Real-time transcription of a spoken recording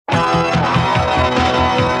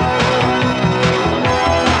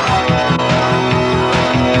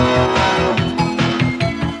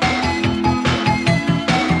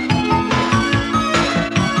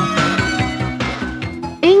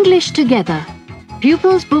Watch Together,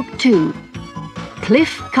 Pupils Book 2,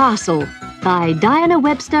 Cliff Castle by Diana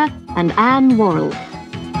Webster and Anne Worrall.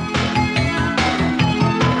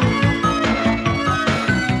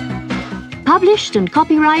 Published and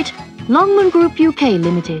copyright Longman Group UK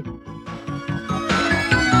Limited.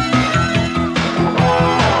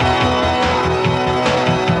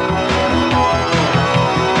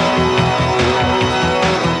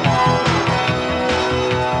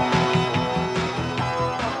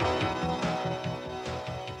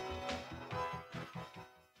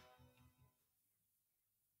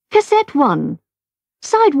 Cassette 1,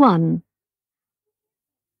 Side 1.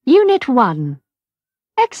 Unit 1,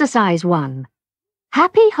 Exercise 1,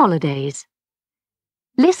 Happy Holidays.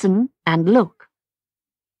 Listen and look.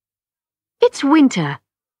 It's winter.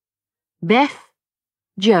 Beth,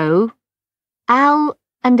 Joe, Al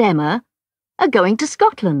and Emma are going to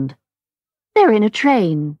Scotland. They're in a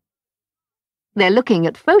train. They're looking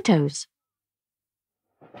at photos.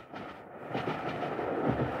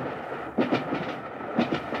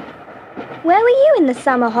 Where were you in the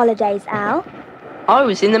summer holidays, Al? I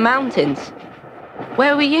was in the mountains.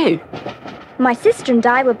 Where were you? My sister and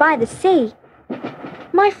I were by the sea.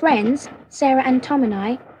 My friends, Sarah and Tom and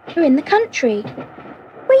I, were in the country.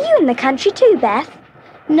 Were you in the country too, Beth?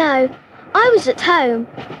 No, I was at home.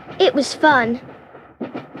 It was fun.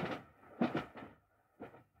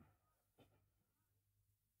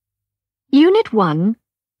 Unit 1,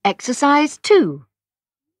 Exercise 2.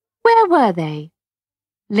 Where were they?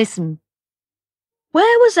 Listen.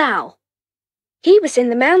 Where was Al? He was in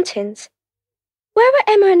the mountains. Where were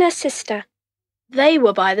Emma and her sister? They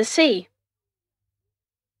were by the sea.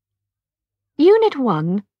 Unit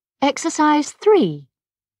 1, Exercise 3.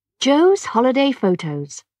 Joe's holiday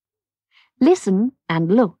photos. Listen and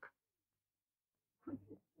look.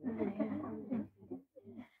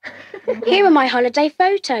 Here are my holiday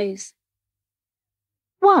photos.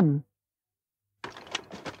 1.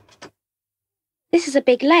 This is a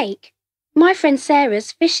big lake. My friend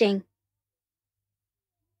Sarah's fishing.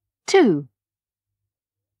 2.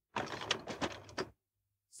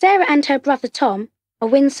 Sarah and her brother Tom are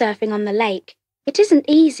windsurfing on the lake. It isn't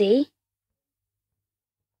easy.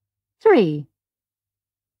 3.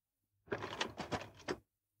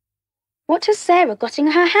 What has Sarah got in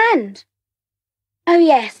her hand? Oh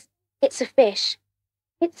yes, it's a fish.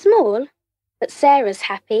 It's small, but Sarah's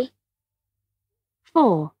happy.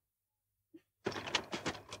 4.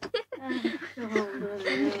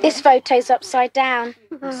 This photo's upside down.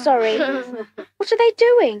 Sorry. What are they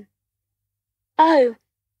doing? Oh,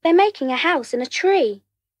 they're making a house in a tree.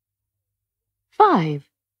 5.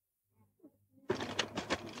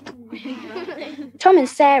 Tom and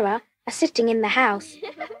Sarah are sitting in the house.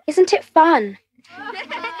 Isn't it fun?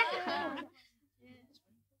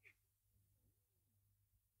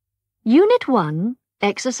 Unit 1,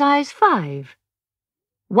 Exercise 5.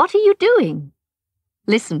 What are you doing?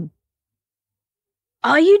 Listen.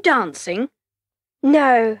 Are you dancing?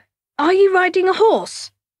 No. Are you riding a horse?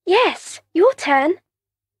 Yes, your turn.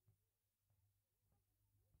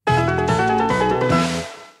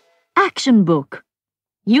 Action Book.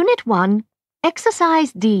 Unit 1,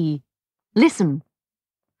 Exercise D. Listen.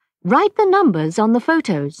 Write the numbers on the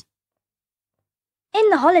photos. In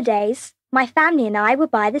the holidays, my family and I were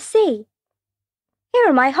by the sea. Here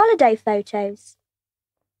are my holiday photos.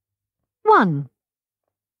 1.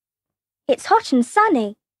 It's hot and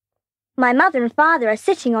sunny. My mother and father are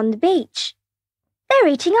sitting on the beach. They're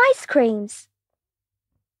eating ice creams.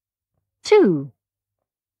 2.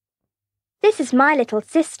 This is my little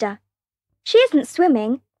sister. She isn't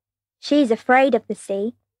swimming. She's afraid of the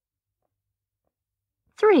sea.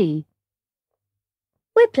 3.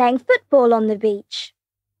 We're playing football on the beach.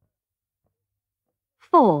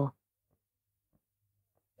 4.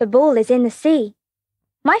 The ball is in the sea.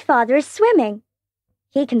 My father is swimming.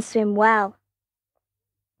 He can swim well.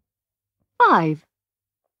 5.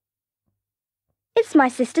 It's my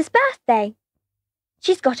sister's birthday.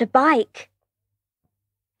 She's got a bike.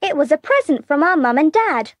 It was a present from our mum and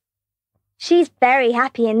dad. She's very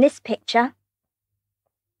happy in this picture.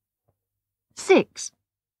 6.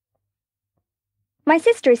 My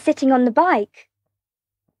sister is sitting on the bike.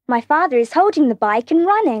 My father is holding the bike and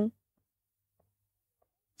running.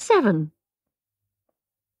 7.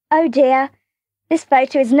 Oh dear, this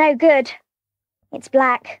photo is no good. It's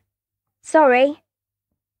black. Sorry.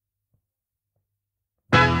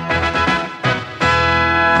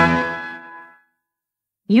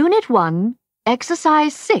 Unit 1,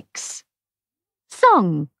 Exercise 6.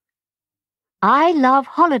 Song. I love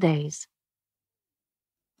holidays.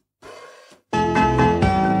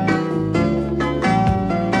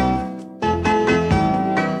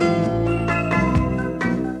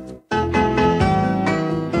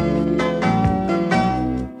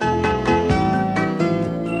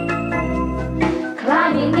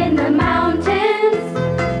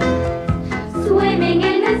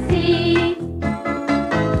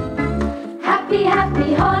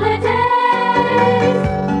 happy holidays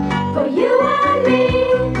for you and me.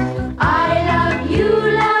 I love, you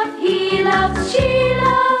love, he loves, she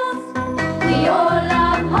loves. We all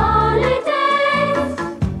love holidays.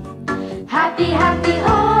 Happy, happy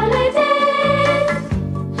holidays.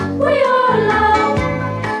 We all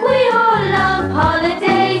love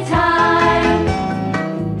holiday time.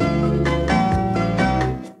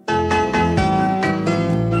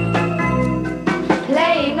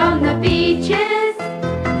 Playing on the beaches,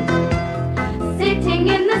 sitting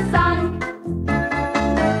in the sun.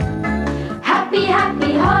 Happy,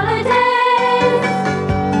 happy holidays,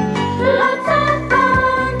 lots of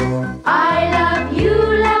fun. I love, you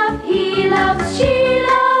love, he loves, she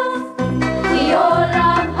loves. We all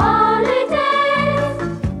love holidays.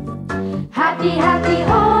 Happy, happy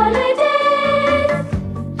holidays.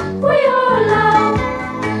 We all love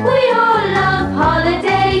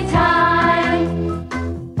holiday time.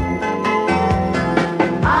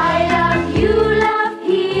 I love, you love,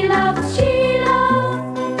 he loves, she loves.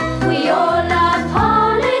 We all love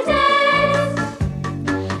holidays.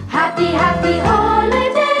 Happy, happy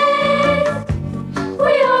holidays.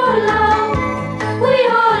 We all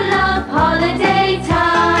love holiday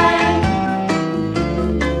time.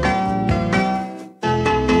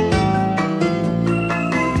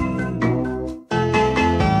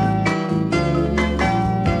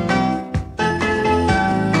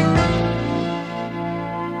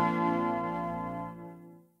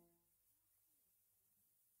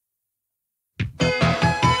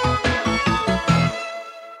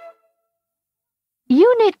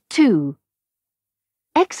 Unit 2.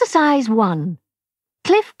 Exercise 1.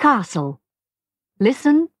 Cliff Castle.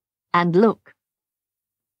 Listen and look.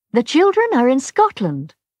 The children are in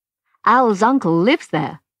Scotland. Al's uncle lives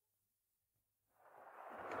there.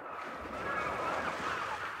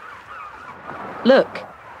 Look,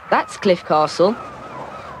 that's Cliff Castle.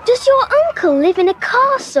 Does your uncle live in a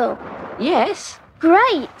castle? Yes.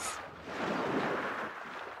 Great.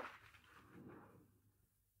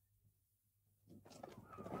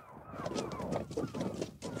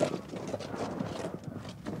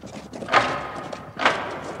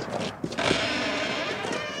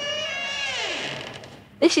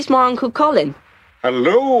 This is my Uncle Colin.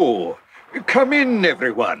 Hello. Come in,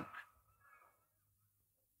 everyone.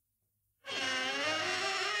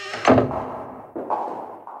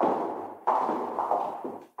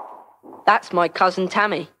 That's my cousin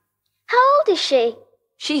Tammy. How old is she?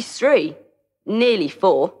 She's 3, nearly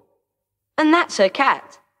 4. And that's her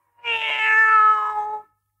cat,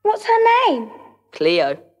 What's her name?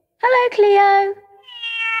 Cleo. Hello, Cleo.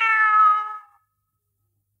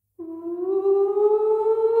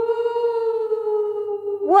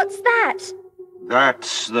 What's that?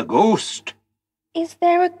 That's the ghost. Is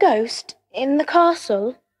there a ghost in the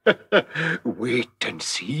castle? Wait and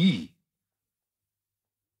see.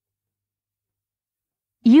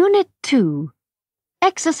 Unit 2.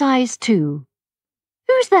 Exercise 2.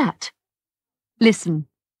 Who's that? Listen.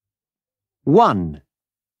 1.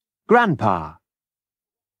 Grandpa.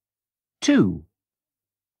 2.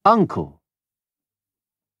 Uncle.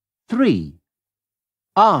 3.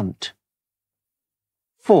 Aunt.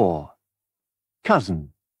 4.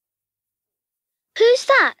 Cousin. Who's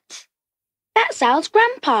that? That's Al's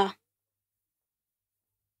grandpa.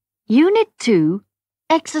 Unit 2.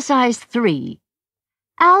 Exercise 3.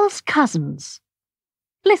 Al's cousins.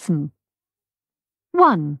 Listen.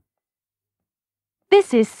 1.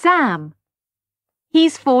 This is Sam.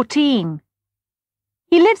 He's 14.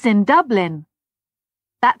 He lives in Dublin.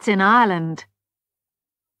 That's in Ireland.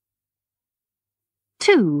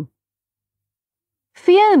 2.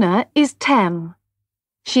 Fiona is 10.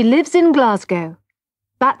 She lives in Glasgow.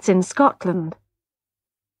 That's in Scotland.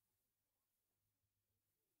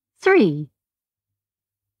 3.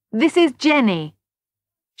 This is Jenny.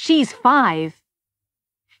 She's 5.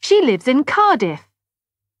 She lives in Cardiff.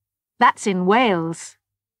 That's in Wales.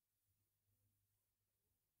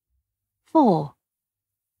 4.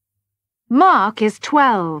 Mark is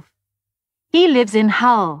 12. He lives in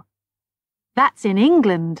Hull. That's in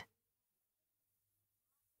England.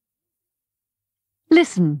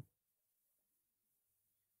 Listen.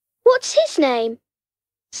 What's his name?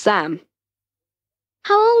 Sam.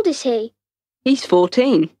 How old is he? He's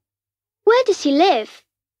 14. Where does he live?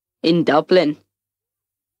 In Dublin.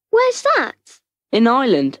 Where's that? In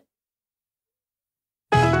Ireland.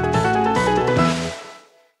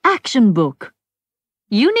 Action Book.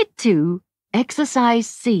 Unit 2, Exercise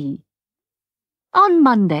C. On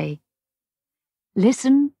Monday.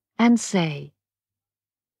 Listen and say.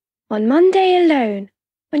 On Monday alone,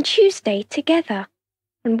 on Tuesday together,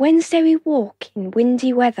 on Wednesday we walk in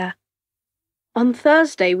windy weather. On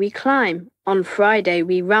Thursday we climb, on Friday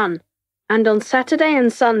we run, and on Saturday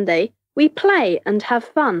and Sunday we play and have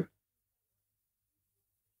fun.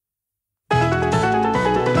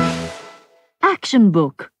 Action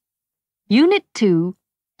Book. Unit 2,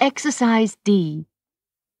 Exercise D.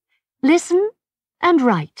 Listen and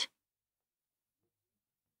write.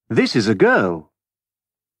 This is a girl.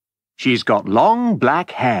 She's got long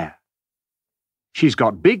black hair. She's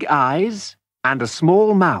got big eyes and a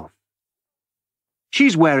small mouth.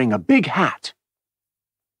 She's wearing a big hat.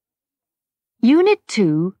 Unit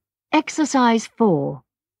 2, Exercise 4.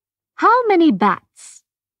 How many bats?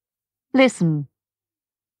 Listen.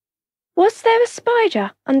 Was there a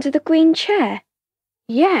spider under the green chair?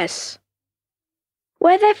 Yes.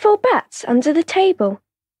 Were there 4 bats under the table?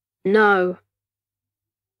 No.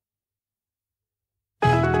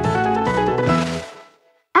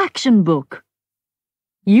 Action Book.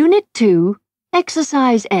 Unit 2,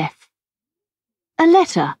 Exercise F. A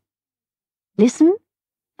letter. Listen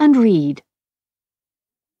and read.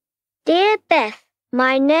 Dear Beth,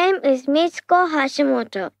 my name is Mitsuko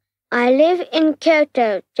Hashimoto. I live in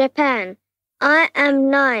Kyoto, Japan. I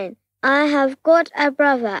am 9. I have got a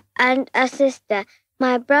brother and a sister.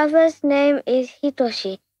 My brother's name is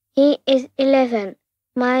Hitoshi. He is 11.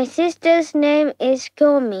 My sister's name is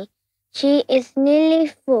Kyomi. She is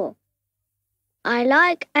nearly 4. I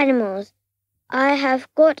like animals. I have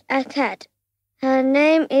got a cat. Her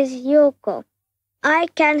name is Yoko. I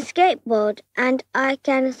can skateboard and I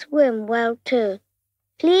can swim well too.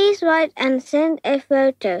 Please write and send a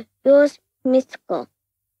photo. Yours, Mitsuko.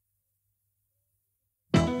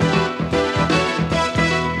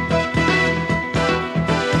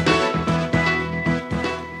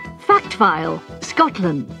 Factfile,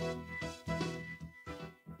 Scotland.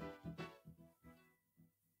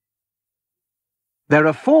 There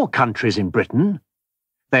are 4 countries in Britain.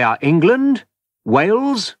 They are England,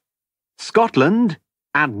 Wales, Scotland,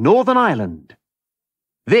 and Northern Ireland.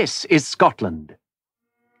 This is Scotland.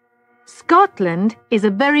 Scotland is a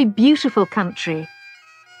very beautiful country.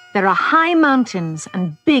 There are high mountains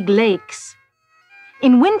and big lakes.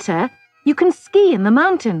 In winter, you can ski in the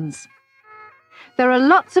mountains. There are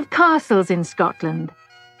lots of castles in Scotland.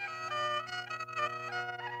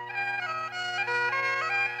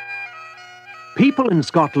 People in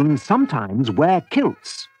Scotland sometimes wear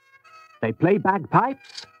kilts. They play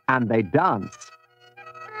bagpipes and they dance.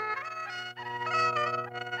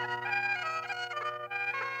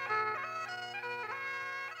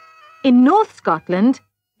 In North Scotland,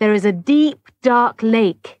 there is a deep, dark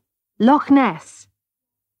lake, Loch Ness.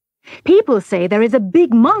 People say there is a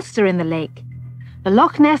big monster in the lake, the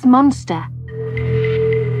Loch Ness Monster.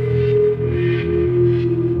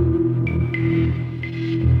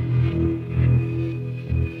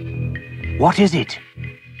 What is it?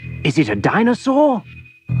 Is it a dinosaur?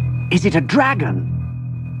 Is it a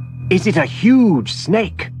dragon? Is it a huge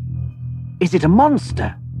snake? Is it a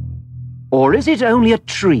monster? Or is it only a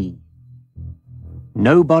tree?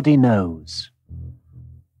 Nobody knows.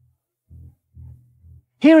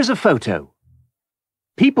 Here is a photo.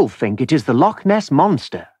 People think it is the Loch Ness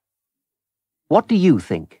Monster. What do you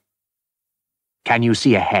think? Can you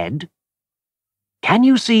see a head? Can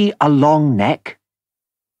you see a long neck?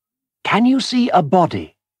 Can you see a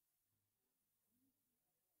body?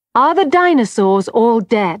 Are the dinosaurs all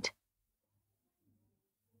dead?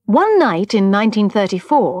 One night in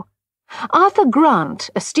 1934, Arthur Grant,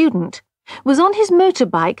 a student, was on his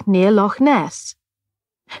motorbike near Loch Ness.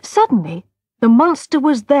 Suddenly, the monster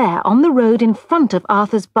was there on the road in front of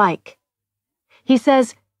Arthur's bike. He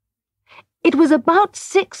says, "It was about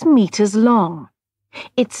 6 meters long.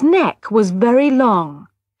 Its neck was very long,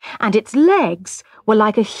 and its legs were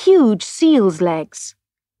like a huge seal's legs.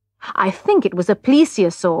 I think it was a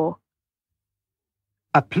plesiosaur."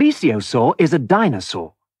 A plesiosaur is a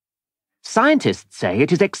dinosaur. Scientists say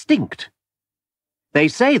it is extinct. They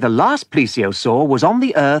say the last plesiosaur was on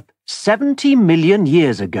the Earth 70 million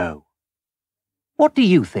years ago. What do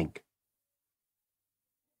you think?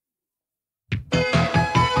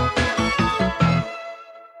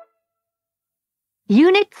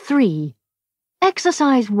 Unit 3,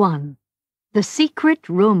 Exercise 1, The Secret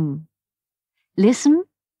Room. Listen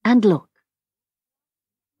and look.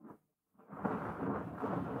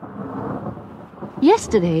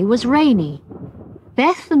 Yesterday was rainy.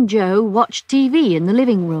 Beth and Joe watched TV in the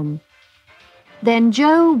living room. Then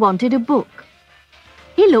Joe wanted a book.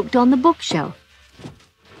 He looked on the bookshelf.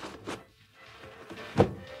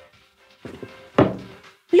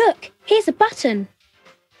 Look, here's a button.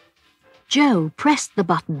 Joe pressed the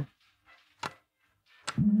button.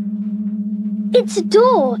 It's a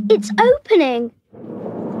door. It's opening.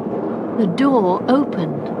 The door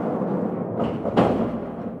opened.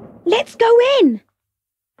 Let's go in.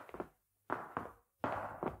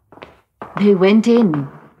 They went in.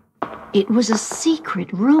 It was a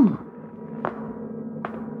secret room.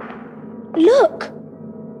 Look.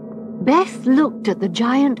 Beth looked at the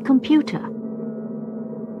giant computer.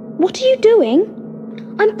 What are you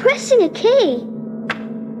doing? I'm pressing a key.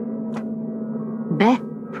 Beth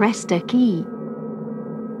pressed a key.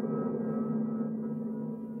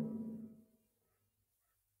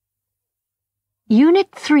 Unit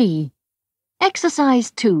 3,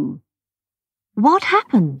 Exercise 2. What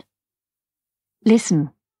happened? Listen.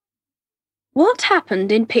 What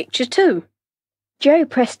happened in picture 2? Joe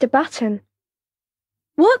pressed a button.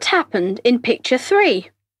 What happened in picture 3?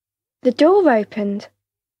 The door opened.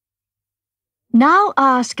 Now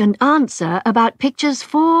ask and answer about pictures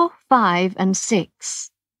 4, 5 and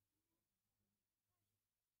 6.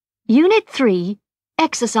 Unit 3,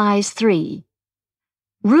 Exercise 3.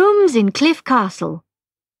 Rooms in Cliff Castle.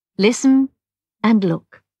 Listen and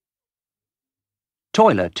look.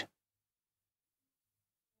 Toilet.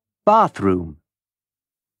 Bathroom.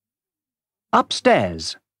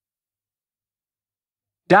 Upstairs.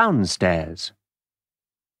 Downstairs.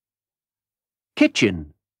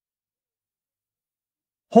 Kitchen.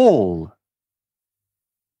 Hall.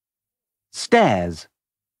 Stairs.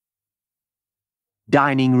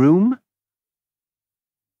 Dining room.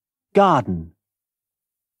 Garden.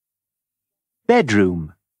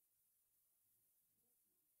 Bedroom.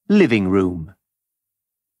 Living room.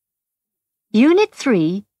 Unit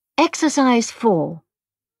 3, Exercise 4.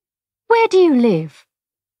 Where do you live?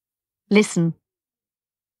 Listen.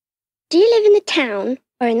 Do you live in the town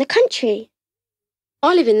or in the country?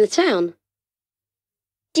 I live in the town.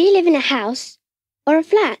 Do you live in a house or a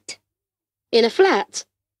flat? In a flat.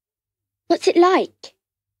 What's it like?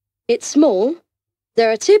 It's small. There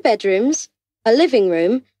are 2 bedrooms, a living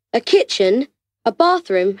room, a kitchen, a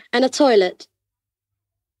bathroom and a toilet.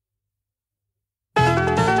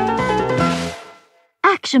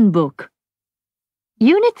 Action book.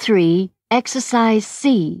 Unit 3, Exercise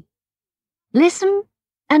C. Listen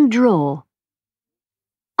and draw.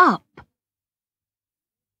 Up.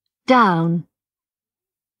 Down.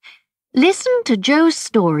 Listen to Joe's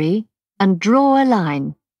story and draw a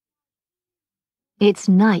line. It's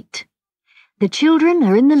night. The children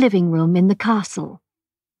are in the living room in the castle.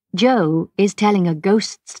 Joe is telling a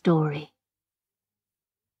ghost story.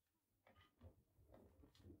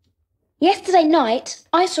 Yesterday night,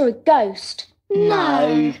 I saw a ghost.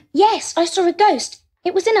 No. Yes, I saw a ghost.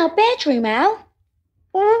 It was in our bedroom, Al.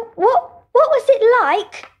 What was it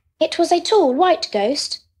like? It was a tall white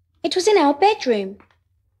ghost. It was in our bedroom.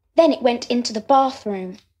 Then it went into the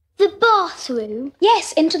bathroom. The bathroom?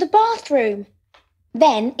 Yes, into the bathroom.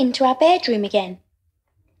 Then into our bedroom again.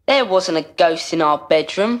 There wasn't a ghost in our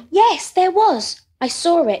bedroom. Yes, there was. I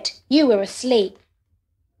saw it. You were asleep.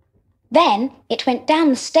 Then it went down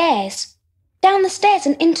the stairs. Down the stairs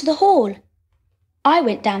and into the hall. I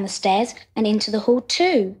went down the stairs and into the hall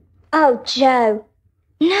too. Oh, Joe.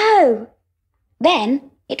 No.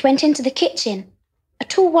 Then it went into the kitchen. A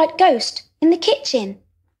tall white ghost in the kitchen.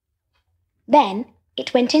 Then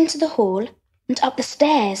it went into the hall and up the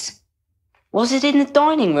stairs. Was it in the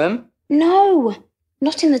dining room? No,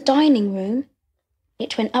 not in the dining room.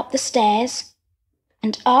 It went up the stairs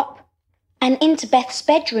and up and into Beth's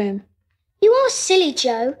bedroom. You are silly,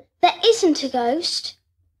 Joe. There isn't a ghost.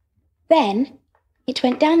 Then it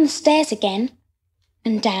went down the stairs again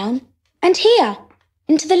and down and here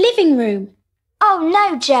into the living room. Oh,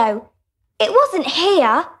 no, Joe. It wasn't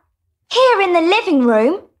here. Here in the living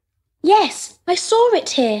room. Yes, I saw it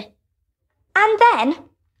here. And then?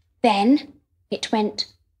 Then it went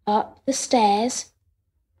up the stairs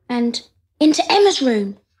and into Emma's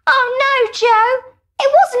room. Oh, no, Joe.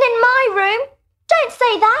 It wasn't in my room. Don't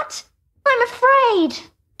say that. I'm afraid.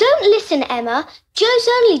 Don't listen, Emma. Joe's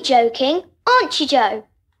only joking, aren't you, Joe?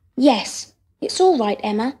 Yes, it's all right,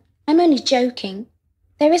 Emma. I'm only joking.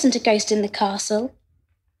 There isn't a ghost in the castle.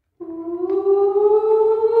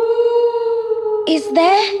 Is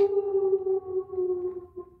there?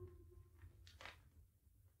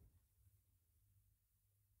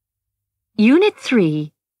 Unit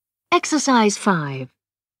 3, Exercise 5.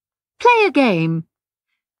 Play a game.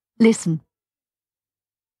 Listen.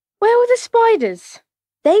 Where were the spiders?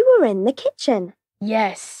 They were in the kitchen.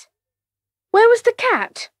 Yes. Where was the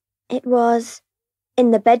cat? It was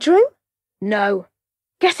in the bedroom. No.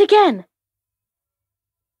 Guess again.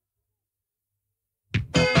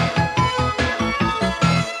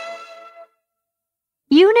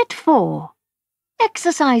 Unit 4,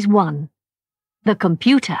 Exercise 1. The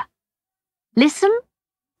computer. Listen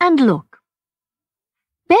and look.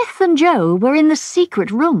 Beth and Joe were in the secret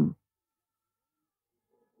room.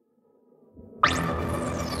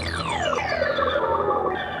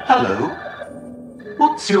 Hello.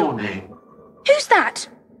 What's your name? Who's that?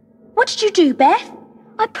 What did you do, Beth?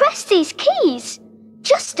 I pressed these keys.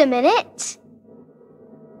 Just a minute.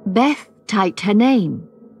 Beth typed her name.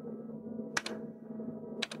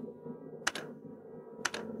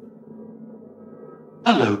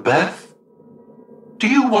 Hello, Beth. Do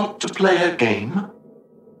you want to play a game?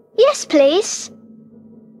 Yes, please.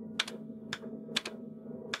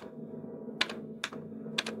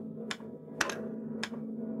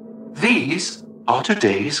 These are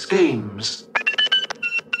today's games.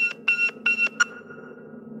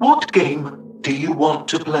 What game do you want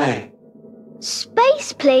to play?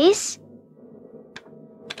 Space, please.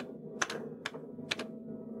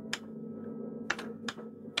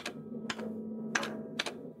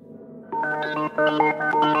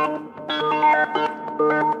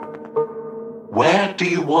 Where do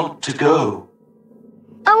you want to go?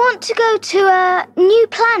 I want to go to a new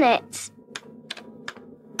planet.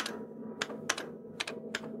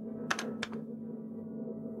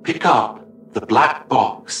 Pick up the black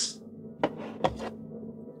box.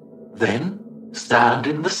 Then stand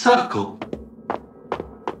in the circle.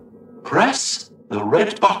 Press the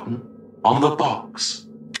red button on the box.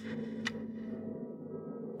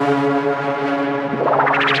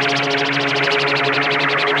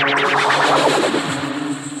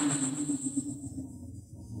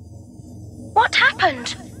 What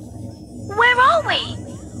happened? Where are we?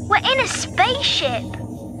 We're in a spaceship.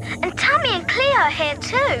 And Tammy and Cleo are here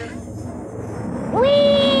too.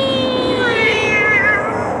 Whee!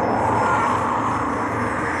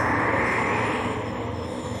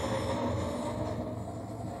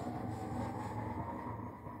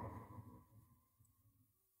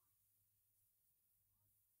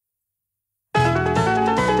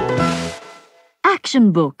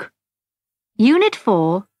 Action Book. Unit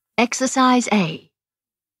 4, Exercise A.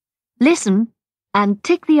 Listen and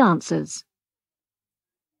tick the answers.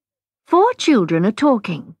 4 children are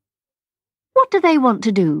talking. What do they want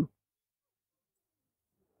to do?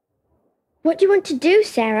 What do you want to do,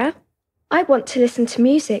 Sarah? I want to listen to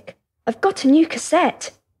music. I've got a new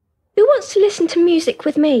cassette. Who wants to listen to music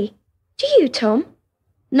with me? Do you, Tom?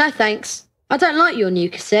 No thanks. I don't like your new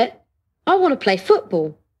cassette. I want to play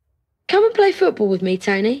football. Come and play football with me,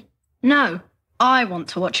 Tony. No, I want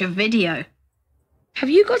to watch a video. Have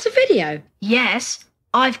you got a video? Yes,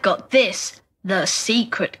 I've got this, The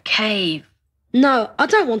Secret Cave. No, I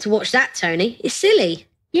don't want to watch that, Tony. It's silly.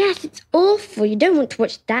 Yes, it's awful. You don't want to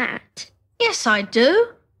watch that. Yes, I do.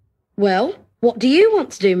 Well, what do you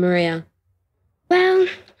want to do, Maria? Well,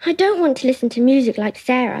 I don't want to listen to music like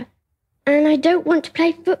Sarah. And I don't want to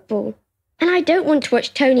play football. And I don't want to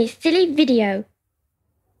watch Tony's silly video.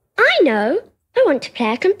 I know. I want to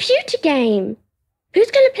play a computer game.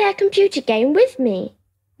 Who's going to play a computer game with me?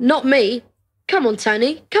 Not me. Come on,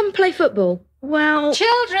 Tony. Come and play football. Well...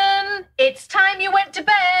 Children, it's time you went to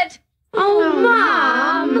bed. Oh,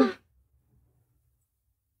 Mum!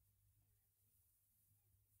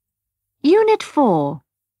 Unit 4,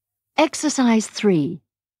 Exercise 3.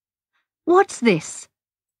 What's this?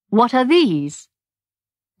 What are these?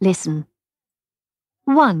 Listen.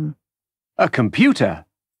 1, A computer.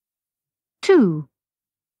 2,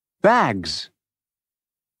 Bags.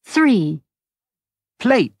 3,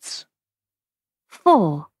 Plates.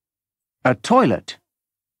 4, A toilet.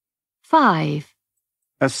 5,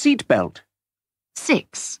 A seatbelt.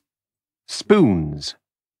 6. Spoons.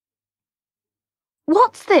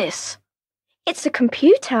 What's this? It's a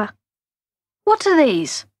computer. What are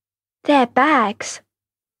these? They're bags.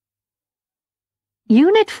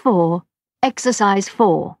 Unit 4, Exercise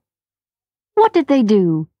 4. What did they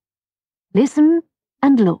do? Listen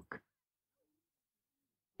and look.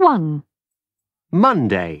 1,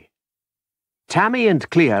 Monday. Tammy and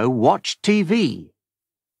Cleo watched TV.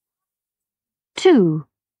 2,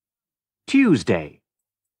 Tuesday.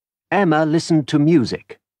 Emma listened to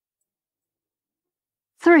music.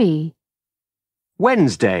 3,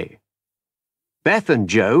 Wednesday. Beth and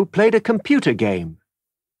Joe played a computer game.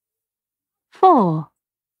 4,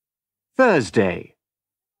 Thursday.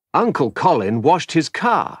 Uncle Colin washed his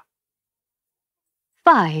car.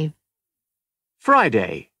 5,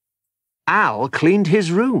 Friday. Al cleaned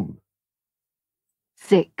his room.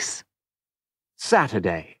 6.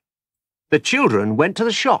 Saturday. The children went to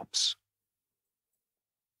the shops.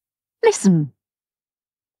 Listen.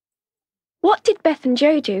 What did Beth and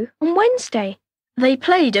Joe do on Wednesday? They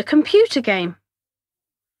played a computer game.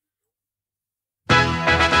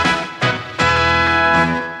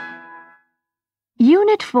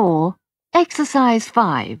 Unit 4, Exercise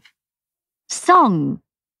 5. Song.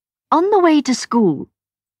 On the way to school.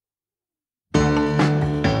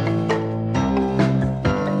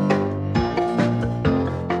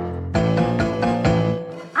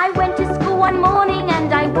 I went to school one morning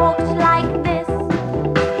and I walked like this.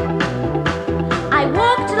 I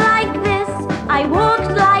walked like this. I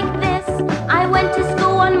walked like this. I went to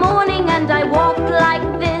school one morning and I walked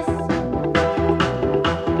like this.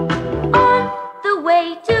 On the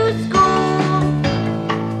way to school.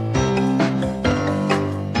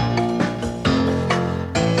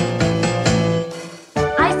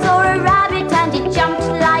 I saw a rabbit and it jumped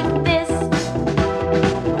like this.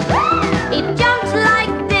 It jumped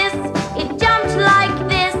like this. It jumped like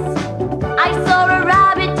this. I saw a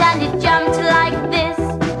rabbit and it jumped like this.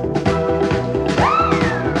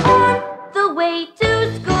 On the way to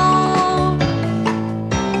school.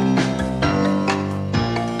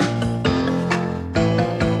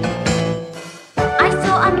 I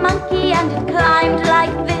saw a monkey and it climbed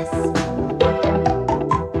like this.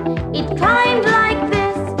 It climbed like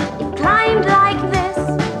this. It climbed like this.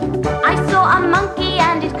 I saw a monkey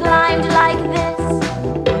and it climbed like this.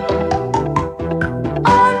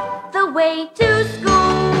 On the way to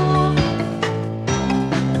school.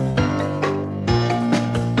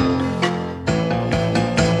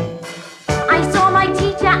 I saw my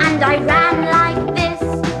teacher and I ran like this.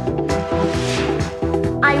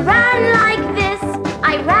 I ran like this.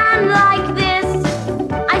 I ran like this.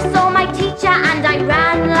 I saw my teacher and I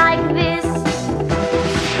ran like this.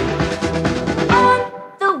 On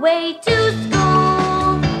the way to school.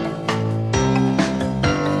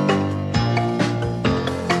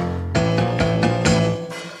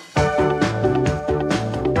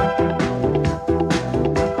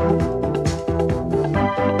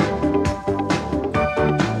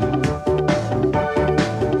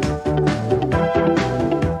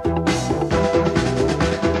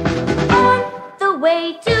 On the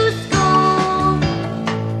way to school.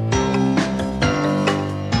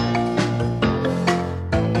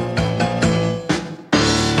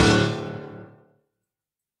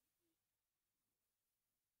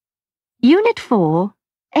 Unit 4,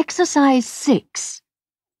 Exercise 6.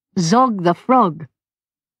 Zog the Frog.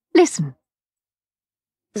 Listen.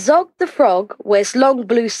 Zog the frog wears long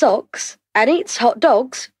blue socks and eats hot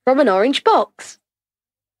dogs from an orange box.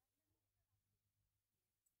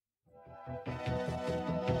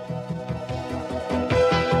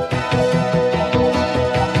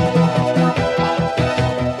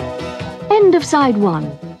 End of side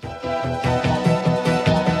 1.